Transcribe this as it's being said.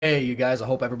Hey, you guys, I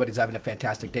hope everybody's having a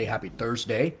fantastic day. Happy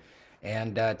Thursday.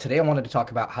 And today I wanted to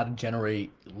talk about how to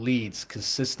generate leads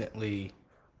consistently,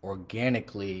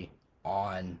 organically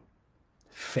on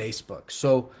Facebook.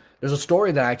 So there's a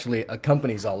story that actually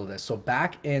accompanies all of this. So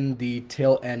back in the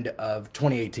tail end of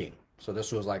 2018, so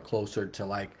this was like closer to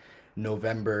like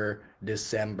November,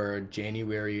 December,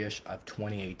 January-ish of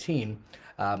 2018,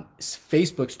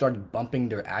 Facebook started bumping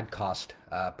their ad cost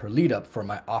per lead up for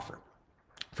my offer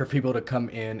for people to come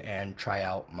in and try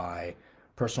out my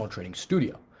personal training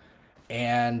studio.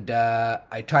 And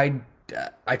I tried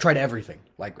everything.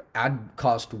 Like ad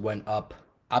cost went up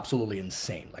absolutely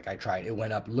insane. Like it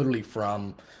went up literally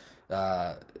from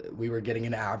uh, we were getting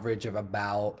an average of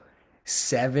about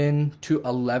 $7 to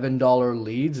 $11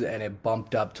 leads, and it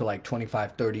bumped up to like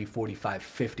 25, 30, 45,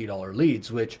 $50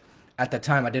 leads, which at the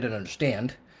time I didn't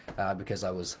understand because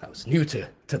I was new to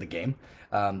the game,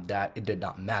 that it did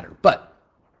not matter. But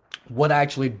what I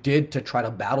actually did to try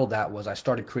to battle that was I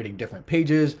started creating different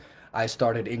pages. I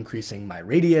started increasing my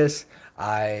radius.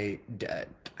 I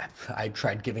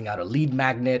tried giving out a lead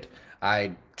magnet.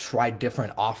 I tried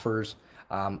different offers,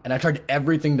 and I tried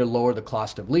everything to lower the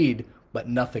cost of lead, but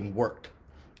nothing worked.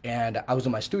 And I was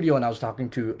in my studio and I was talking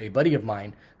to a buddy of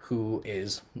mine who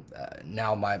is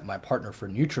now my partner for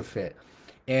NutriFit.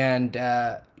 And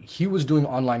he was doing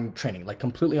online training, like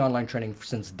completely online training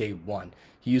since day one.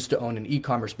 He used to own an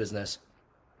e-commerce business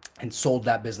and sold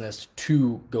that business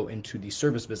to go into the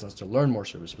service business to learn more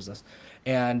service business.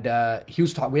 And he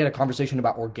was talking. We had a conversation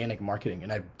about organic marketing,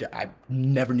 and I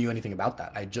never knew anything about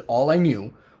that. All I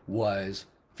knew was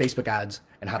Facebook ads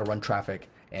and how to run traffic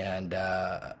and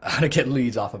how to get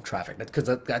leads off of traffic. That's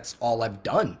because that's all I've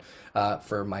done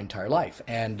for my entire life.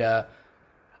 And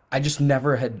I just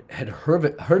never had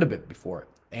heard of it before.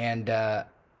 And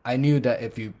I knew that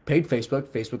if you paid Facebook,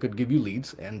 Facebook would give you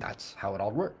leads, and that's how it all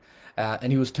worked.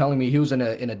 And he was telling me he was in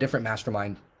a different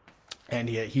mastermind, and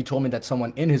he told me that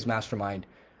someone in his mastermind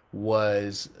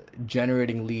was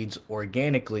generating leads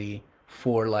organically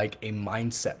for like a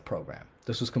mindset program.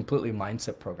 This was completely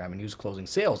mindset program, and he was closing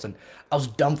sales, and I was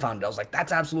dumbfounded. I was like,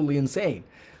 "That's absolutely insane."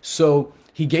 So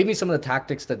he gave me some of the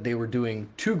tactics that they were doing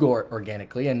to go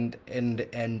organically, and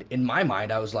in my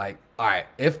mind, I was like, "All right,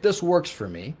 if this works for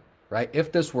me, right?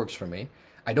 If this works for me,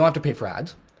 I don't have to pay for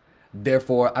ads.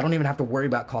 Therefore, I don't even have to worry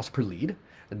about cost per lead.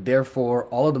 Therefore,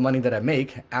 all of the money that I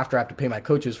make after I have to pay my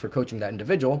coaches for coaching that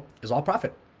individual is all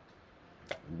profit,"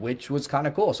 which was kind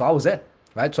of cool. So I was in,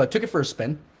 right? So I took it for a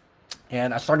spin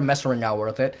and I started messing around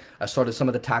with it. I started some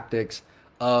of the tactics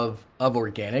of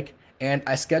organic, and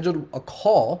I scheduled a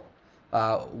call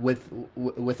with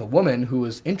a woman who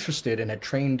was interested and had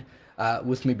trained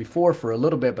with me before for a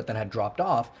little bit, but then had dropped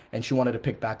off, and she wanted to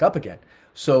pick back up again.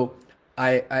 So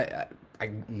I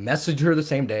messaged her the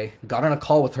same day, got on a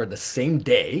call with her the same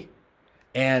day,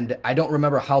 and I don't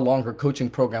remember how long her coaching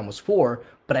program was for,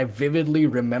 but I vividly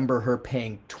remember her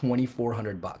paying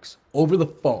 2,400 bucks over the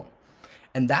phone.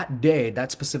 And that day, that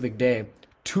specific day,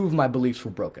 two of my beliefs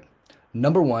were broken.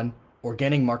 Number one,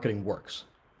 organic marketing works.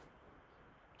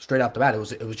 Straight off the bat, it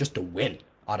was just a win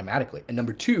automatically. And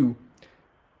number two,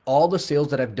 all the sales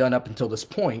that I've done up until this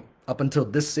point, up until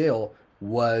this sale,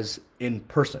 was in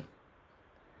person.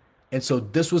 And so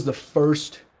this was the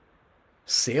first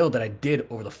sale that I did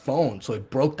over the phone. So it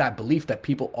broke that belief that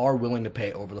people are willing to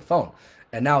pay over the phone.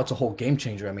 And now it's a whole game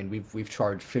changer. I mean, we've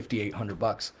charged 5,800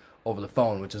 bucks over the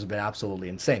phone, which has been absolutely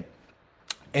insane.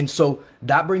 And so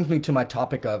that brings me to my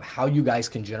topic of how you guys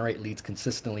can generate leads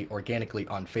consistently, organically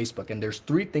on Facebook. And there's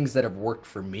three things that have worked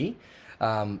for me.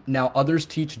 Now, others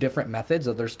teach different methods.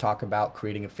 Others talk about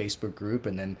creating a Facebook group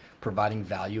and then providing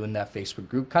value in that Facebook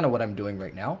group, kind of what I'm doing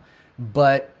right now.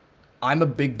 But I'm a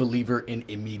big believer in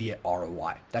immediate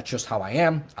ROI. That's just how I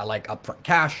am. I like upfront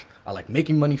cash. I like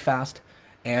making money fast.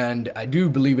 And I do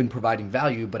believe in providing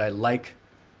value,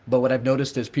 but what I've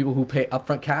noticed is people who pay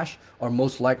upfront cash are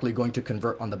most likely going to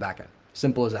convert on the back end.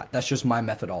 Simple as that. That's just my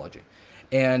methodology.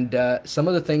 And so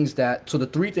the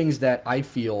three things that I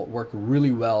feel work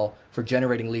really well for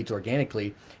generating leads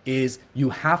organically is you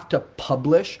have to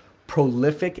publish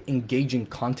prolific, engaging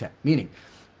content, meaning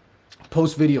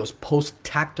post videos, post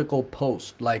tactical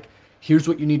posts. Like, here's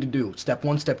what you need to do. Step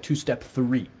one, step two, step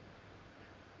three,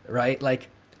 right? Like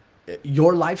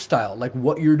your lifestyle, like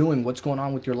what you're doing, what's going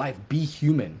on with your life. Be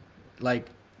human. Like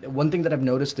one thing that I've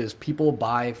noticed is people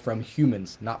buy from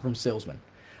humans, not from salesmen.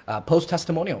 Post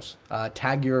testimonials,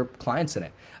 tag your clients in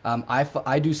it.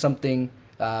 I do something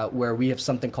where we have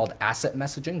something called asset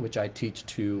messaging, which I teach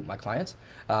to my clients.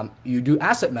 You do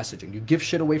asset messaging. You give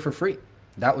shit away for free.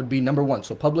 That would be number one.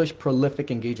 So publish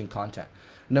prolific, engaging content.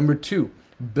 Number two,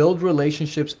 build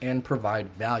relationships and provide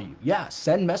value. Yeah,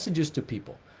 send messages to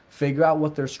people, figure out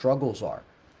what their struggles are.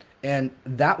 And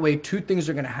that way, two things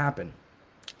are going to happen.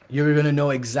 You're going to know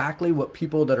exactly what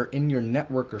people that are in your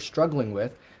network are struggling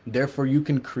with. Therefore, you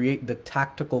can create the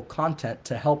tactical content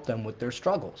to help them with their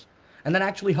struggles and then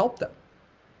actually help them,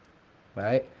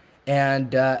 right?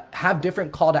 And have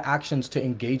different call to actions to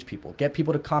engage people. Get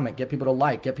people to comment, get people to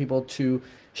like, get people to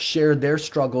share their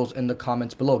struggles in the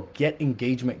comments below. Get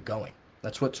engagement going.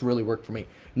 That's what's really worked for me.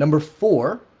 Number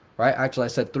four, right? Actually, I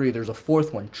said three. There's a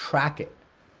fourth one. Track it,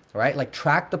 right? Like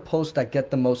track the posts that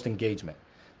get the most engagement,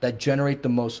 that generate the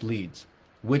most leads,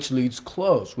 which leads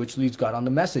close, which leads got on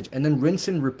the message, and then rinse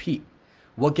and repeat.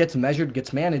 What gets measured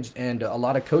gets managed, and a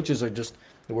lot of coaches are just,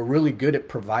 we're really good at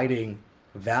providing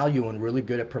value and really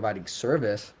good at providing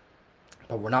service,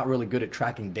 but we're not really good at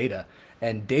tracking data.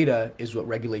 And data is what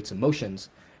regulates emotions.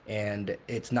 And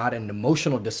it's not an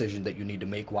emotional decision that you need to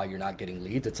make while you're not getting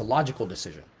leads. It's a logical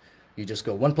decision. You just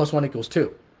go 1 + 1 =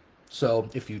 2. So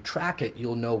if you track it,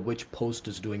 you'll know which post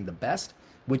is doing the best,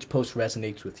 which post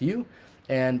resonates with you,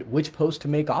 and which post to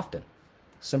make often.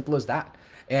 Simple as that.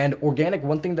 And organic,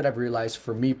 one thing that I've realized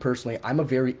for me personally, I'm a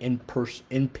very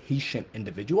impatient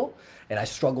individual, and I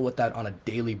struggle with that on a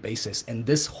daily basis. And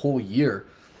this whole year,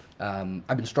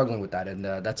 I've been struggling with that, and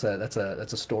that's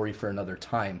a story for another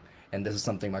time. And this is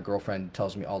something my girlfriend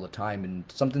tells me all the time, and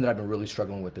something that I've been really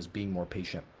struggling with is being more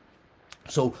patient.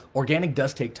 So organic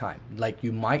does take time. Like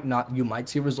you might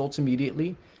see results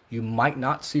immediately, you might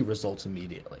not see results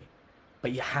immediately,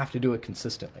 but you have to do it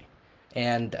consistently.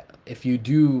 And if you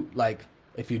do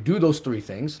those three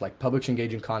things, like publish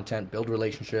engaging content, build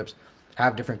relationships,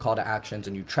 have different call to actions,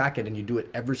 and you track it and you do it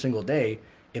every single day,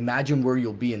 imagine where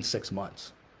you'll be in 6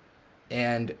 months.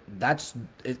 And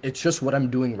it's just what I'm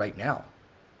doing right now.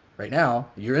 Right now,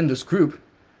 you're in this group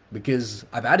because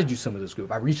I've added you some of this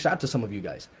group. I reached out to some of you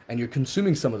guys and you're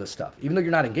consuming some of this stuff. Even though you're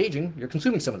not engaging, you're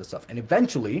consuming some of this stuff. And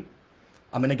eventually,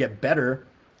 I'm going to get better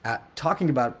at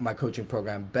talking about my coaching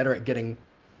program, better at getting,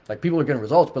 like people are getting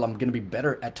results, but I'm going to be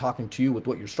better at talking to you with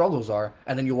what your struggles are,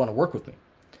 and then you'll want to work with me.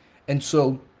 And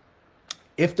so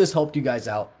if this helped you guys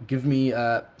out, give me,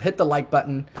 hit the like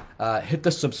button, hit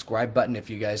the subscribe button if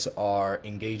you guys are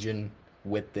engaging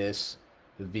with this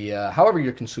via however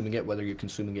you're consuming it, whether you're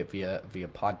consuming it via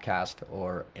podcast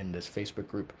or in this Facebook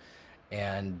group.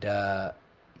 And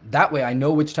that way I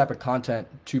know which type of content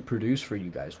to produce for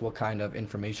you guys, what kind of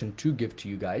information to give to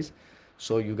you guys,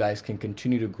 so you guys can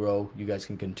continue to grow, you guys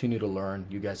can continue to learn,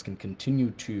 you guys can continue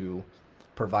to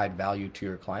provide value to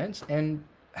your clients and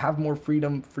have more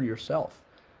freedom for yourself.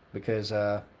 Because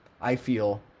I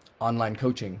feel online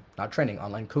coaching, not training,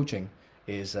 online coaching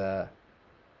is the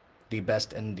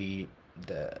best and the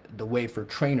way for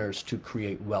trainers to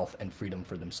create wealth and freedom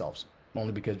for themselves,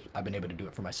 only because I've been able to do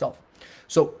it for myself.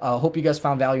 So I hope you guys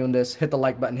found value in this. Hit the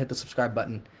like button, hit the subscribe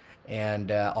button,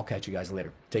 and I'll catch you guys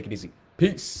later. Take it easy.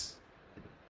 Peace.